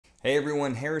Hey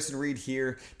everyone, Harrison Reed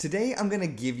here. Today I'm going to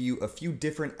give you a few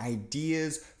different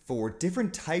ideas for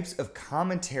different types of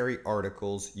commentary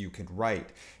articles you could write.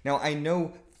 Now, I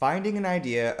know finding an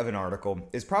idea of an article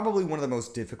is probably one of the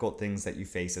most difficult things that you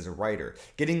face as a writer.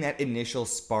 Getting that initial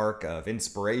spark of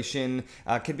inspiration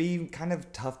can be kind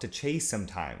of tough to chase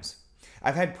sometimes.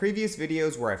 I've had previous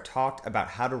videos where I've talked about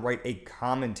how to write a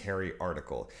commentary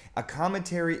article. A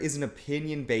commentary is an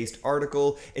opinion-based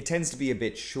article. It tends to be a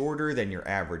bit shorter than your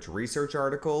average research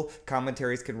article.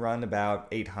 Commentaries can run about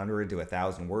 800 to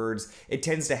 1,000 words. It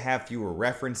tends to have fewer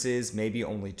references, maybe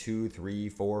only 2, 3,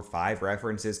 4, 5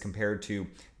 references compared to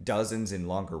dozens in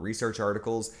longer research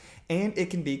articles. And it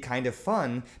can be kind of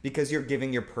fun because you're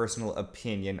giving your personal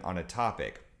opinion on a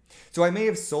topic. So I may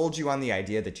have sold you on the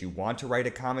idea that you want to write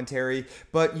a commentary,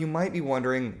 but you might be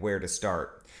wondering where to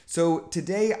start. So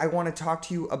today I want to talk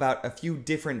to you about a few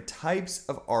different types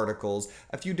of articles,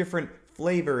 a few different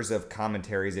flavors of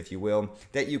commentaries, if you will,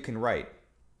 that you can write.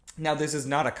 Now, this is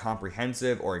not a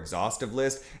comprehensive or exhaustive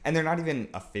list, and they're not even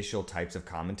official types of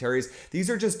commentaries. These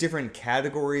are just different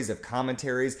categories of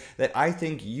commentaries that I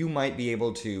think you might be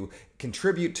able to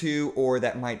contribute to, or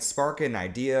that might spark an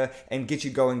idea and get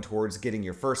you going towards getting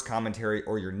your first commentary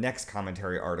or your next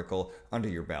commentary article under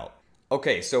your belt.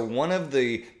 Okay, so one of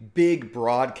the big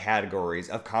broad categories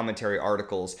of commentary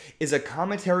articles is a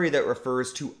commentary that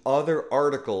refers to other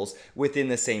articles within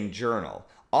the same journal,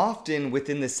 often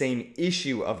within the same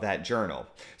issue of that journal.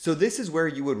 So this is where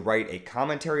you would write a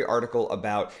commentary article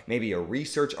about maybe a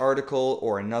research article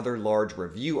or another large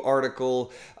review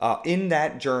article in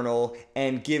that journal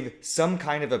and give some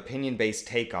kind of opinion-based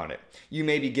take on it. You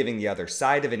may be giving the other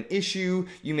side of an issue,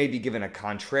 you may be giving a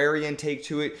contrarian take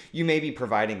to it, you may be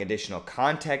providing additional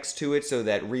context to it so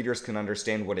that readers can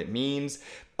understand what it means.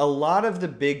 A lot of the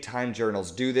big time journals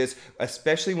do this,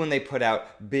 especially when they put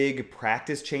out big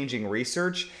practice-changing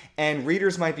research, and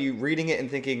readers might be reading it and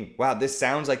thinking, wow, this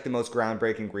sounds like the most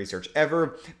groundbreaking research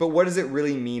ever, but what does it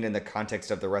really mean in the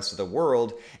context of the rest of the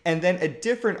world? And then a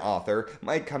different author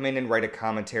might come in and write a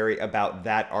commentary about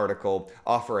that article,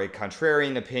 offer a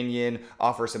contrarian opinion,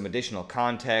 offer some additional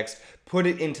context, put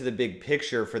it into the big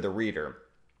picture for the reader.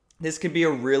 This can be a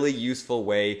really useful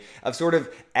way of sort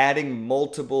of adding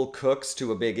multiple cooks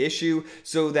to a big issue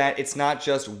so that it's not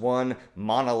just one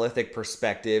monolithic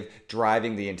perspective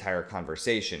driving the entire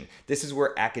conversation. This is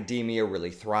where academia really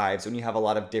thrives, when you have a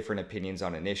lot of different opinions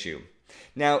on an issue.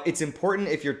 Now, it's important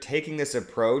if you're taking this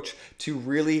approach to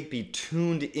really be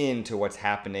tuned in to what's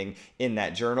happening in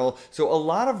that journal. So a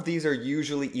lot of these are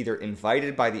usually either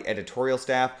invited by the editorial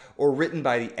staff or written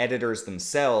by the editors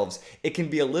themselves. It can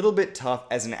be a little bit tough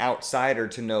as an outsider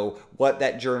to know what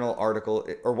that journal article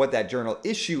or what that journal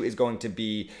issue is going to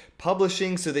be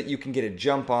publishing so that you can get a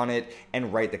jump on it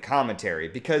and write the commentary,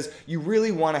 because you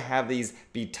really want to have these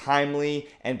be timely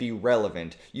and be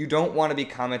relevant. You don't want to be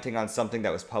commenting on something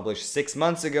that was published 6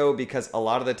 months ago, because a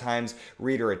lot of the times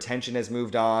reader attention has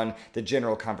moved on, the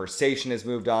general conversation has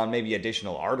moved on, maybe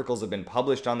additional articles have been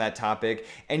published on that topic,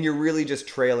 and you're really just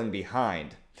trailing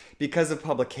behind. Because of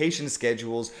publication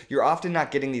schedules, you're often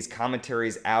not getting these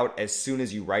commentaries out as soon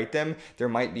as you write them. There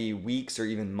might be weeks or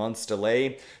even months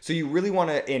delay. So you really want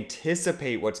to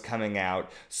anticipate what's coming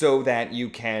out so that you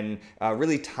can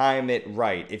really time it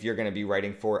right if you're going to be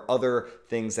writing for other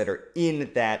things that are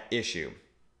in that issue.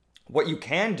 What you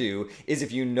can do is,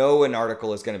 if you know an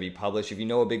article is going to be published, if you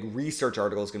know a big research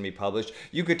article is going to be published,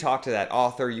 you could talk to that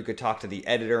author, you could talk to the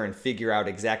editor and figure out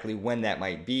exactly when that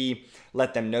might be.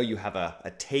 Let them know you have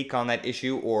a take on that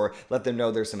issue, or let them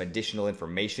know there's some additional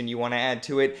information you want to add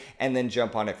to it, and then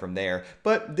jump on it from there.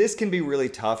 But this can be really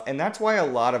tough, and that's why a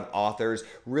lot of authors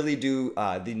really do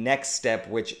the next step,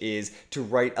 which is to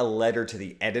write a letter to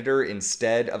the editor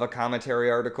instead of a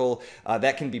commentary article.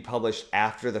 That can be published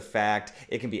after the fact.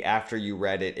 It can be after you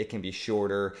read it. It can be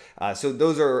shorter. So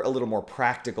those are a little more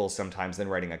practical sometimes than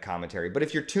writing a commentary. But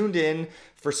if you're tuned in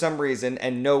for some reason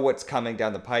and know what's coming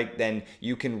down the pike, then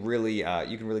you can really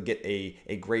get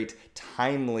a great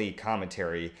timely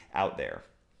commentary out there.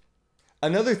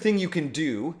 Another thing you can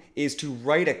do is to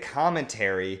write a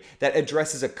commentary that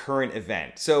addresses a current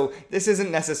event. So this isn't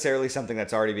necessarily something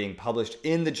that's already being published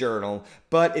in the journal,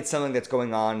 but it's something that's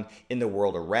going on in the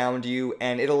world around you,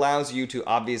 and it allows you to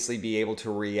obviously be able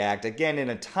to react, again,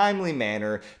 in a timely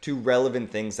manner to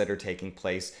relevant things that are taking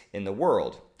place in the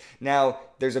world. Now,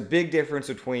 there's a big difference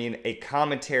between a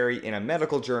commentary in a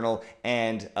medical journal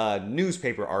and a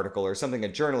newspaper article or something a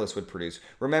journalist would produce.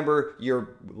 Remember,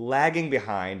 you're lagging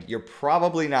behind. You're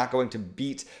probably not going to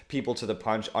beat people to the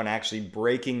punch on actually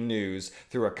breaking news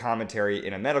through a commentary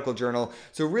in a medical journal.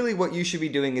 So really what you should be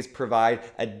doing is provide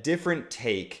a different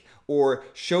take or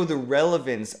show the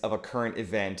relevance of a current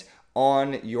event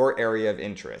on your area of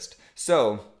interest.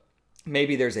 So,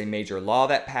 maybe there's a major law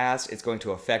that passed, it's going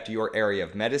to affect your area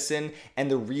of medicine,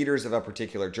 and the readers of a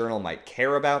particular journal might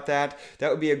care about that.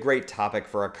 That would be a great topic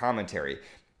for a commentary.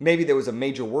 Maybe there was a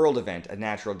major world event, a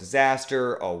natural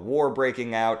disaster, a war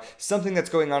breaking out, something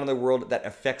that's going on in the world that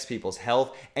affects people's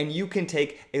health, and you can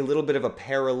take a little bit of a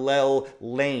parallel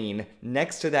lane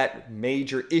next to that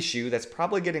major issue that's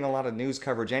probably getting a lot of news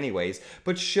coverage anyways,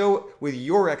 but show with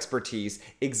your expertise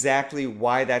exactly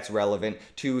why that's relevant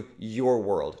to your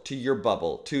world, to your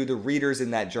bubble, to the readers in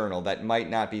that journal that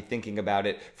might not be thinking about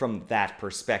it from that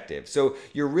perspective. So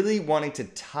you're really wanting to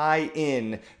tie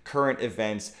in current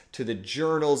events to the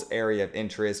journal's area of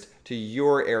interest, to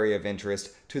your area of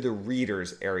interest, to the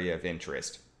reader's area of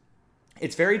interest.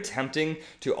 It's very tempting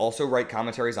to also write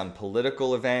commentaries on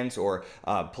political events or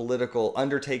political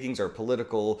undertakings or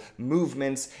political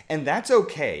movements, and that's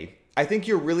okay. I think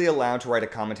you're really allowed to write a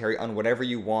commentary on whatever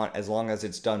you want as long as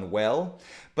it's done well.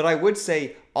 But I would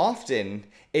say often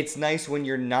it's nice when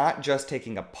you're not just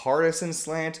taking a partisan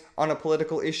slant on a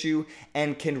political issue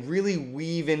and can really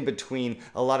weave in between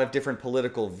a lot of different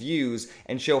political views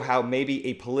and show how maybe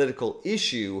a political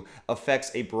issue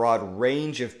affects a broad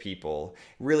range of people,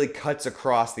 really cuts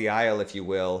across the aisle, if you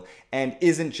will, and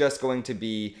isn't just going to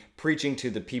be preaching to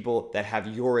the people that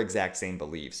have your exact same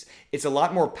beliefs. It's a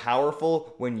lot more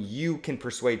powerful when you can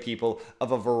persuade people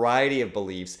of a variety of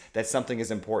beliefs that something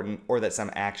is important or that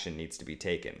some action needs to be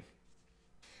taken.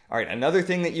 All right, another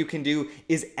thing that you can do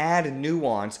is add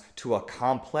nuance to a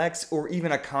complex or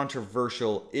even a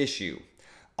controversial issue.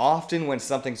 Often when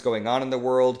something's going on in the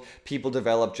world, people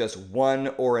develop just one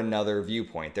or another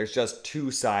viewpoint. There's just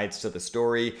two sides to the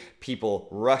story. People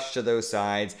rush to those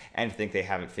sides and think they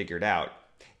have it figured out.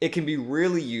 It can be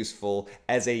really useful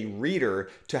as a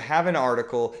reader to have an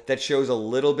article that shows a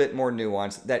little bit more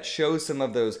nuance, that shows some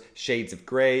of those shades of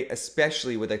gray,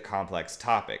 especially with a complex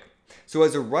topic. So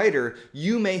as a writer,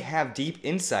 you may have deep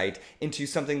insight into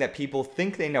something that people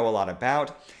think they know a lot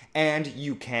about, and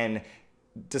you can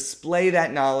display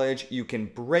that knowledge, you can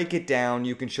break it down,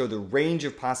 you can show the range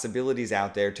of possibilities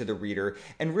out there to the reader,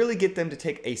 and really get them to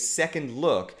take a second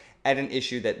look at an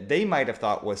issue that they might have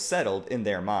thought was settled in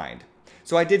their mind.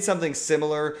 So I did something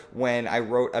similar when I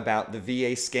wrote about the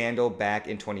VA scandal back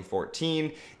in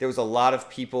 2014. There was a lot of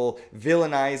people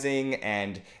villainizing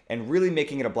and really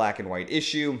making it a black and white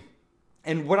issue.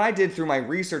 And what I did through my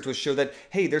research was show that,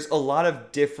 hey, there's a lot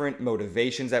of different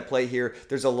motivations at play here.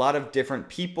 There's a lot of different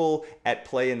people at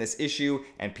play in this issue,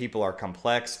 and people are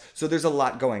complex. So there's a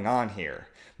lot going on here.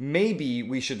 Maybe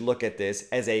we should look at this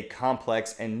as a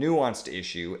complex and nuanced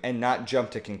issue and not jump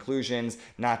to conclusions,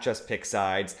 not just pick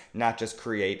sides, not just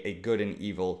create a good and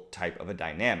evil type of a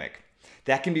dynamic.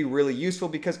 That can be really useful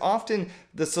because often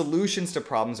the solutions to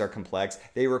problems are complex.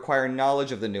 They require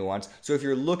knowledge of the nuance. So if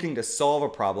you're looking to solve a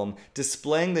problem,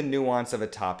 displaying the nuance of a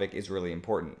topic is really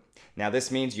important. Now,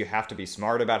 this means you have to be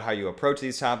smart about how you approach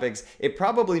these topics. It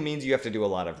probably means you have to do a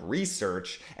lot of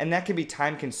research, and that can be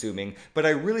time consuming, but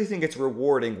I really think it's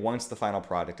rewarding once the final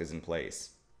product is in place.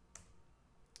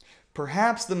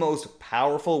 Perhaps the most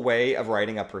powerful way of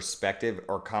writing a perspective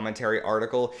or commentary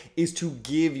article is to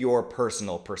give your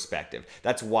personal perspective.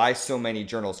 That's why so many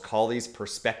journals call these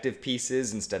perspective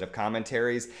pieces instead of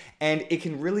commentaries, and it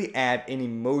can really add an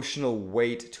emotional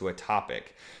weight to a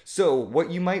topic. So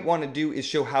what you might want to do is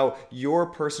show how your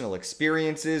personal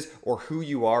experiences or who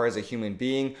you are as a human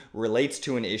being relates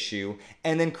to an issue,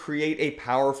 and then create a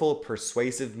powerful,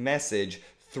 persuasive message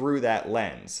through that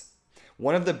lens.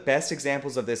 One of the best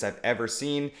examples of this I've ever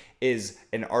seen is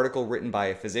an article written by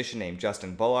a physician named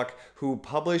Justin Bullock, who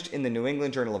published in the New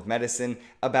England Journal of Medicine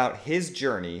about his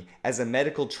journey as a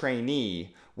medical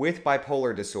trainee with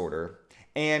bipolar disorder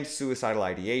and suicidal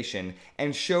ideation,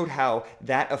 and showed how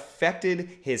that affected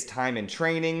his time in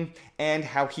training and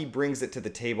how he brings it to the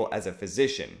table as a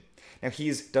physician. Now,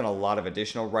 he's done a lot of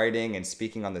additional writing and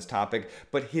speaking on this topic,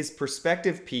 but his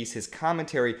perspective piece, his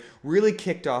commentary, really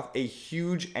kicked off a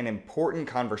huge and important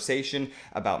conversation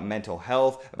about mental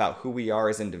health, about who we are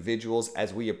as individuals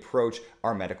as we approach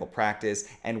our medical practice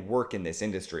and work in this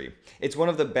industry. It's one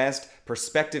of the best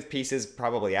perspective pieces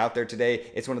probably out there today.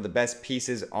 It's one of the best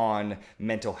pieces on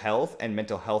mental health and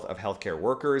mental health of healthcare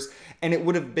workers, and it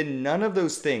would have been none of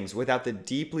those things without the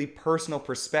deeply personal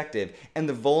perspective and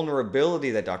the vulnerability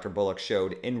that Dr. Bullock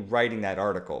showed in writing that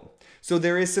article. So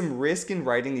there is some risk in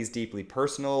writing these deeply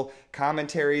personal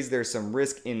commentaries. There's some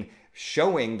risk in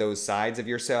showing those sides of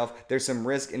yourself. There's some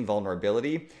risk in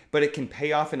vulnerability, but it can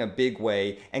pay off in a big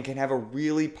way and can have a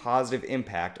really positive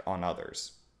impact on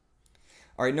others.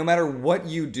 All right, no matter what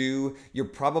you do, you're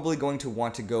probably going to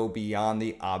want to go beyond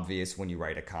the obvious when you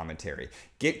write a commentary.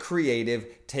 Get creative,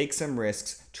 take some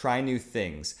risks, try new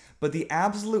things. But the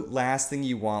absolute last thing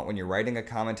you want when you're writing a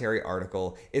commentary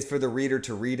article is for the reader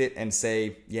to read it and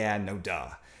say, yeah, no duh.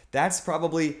 That's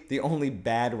probably the only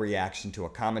bad reaction to a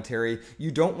commentary.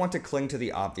 You don't want to cling to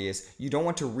the obvious. You don't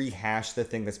want to rehash the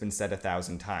thing that's been said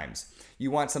 1,000 times. You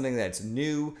want something that's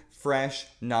new, fresh,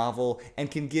 novel,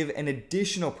 and can give an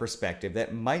additional perspective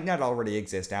that might not already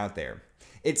exist out there.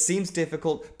 It seems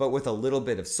difficult, but with a little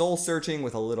bit of soul searching,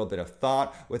 with a little bit of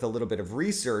thought, with a little bit of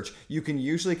research, you can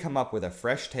usually come up with a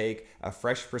fresh take, a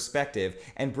fresh perspective,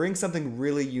 and bring something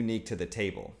really unique to the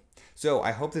table. So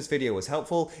I hope this video was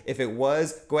helpful. If it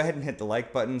was, go ahead and hit the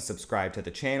like button, subscribe to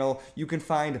the channel. You can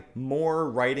find more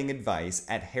writing advice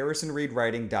at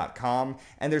harrisonreedwriting.com,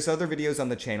 and there's other videos on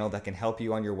the channel that can help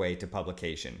you on your way to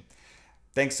publication.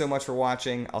 Thanks so much for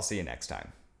watching. I'll see you next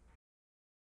time.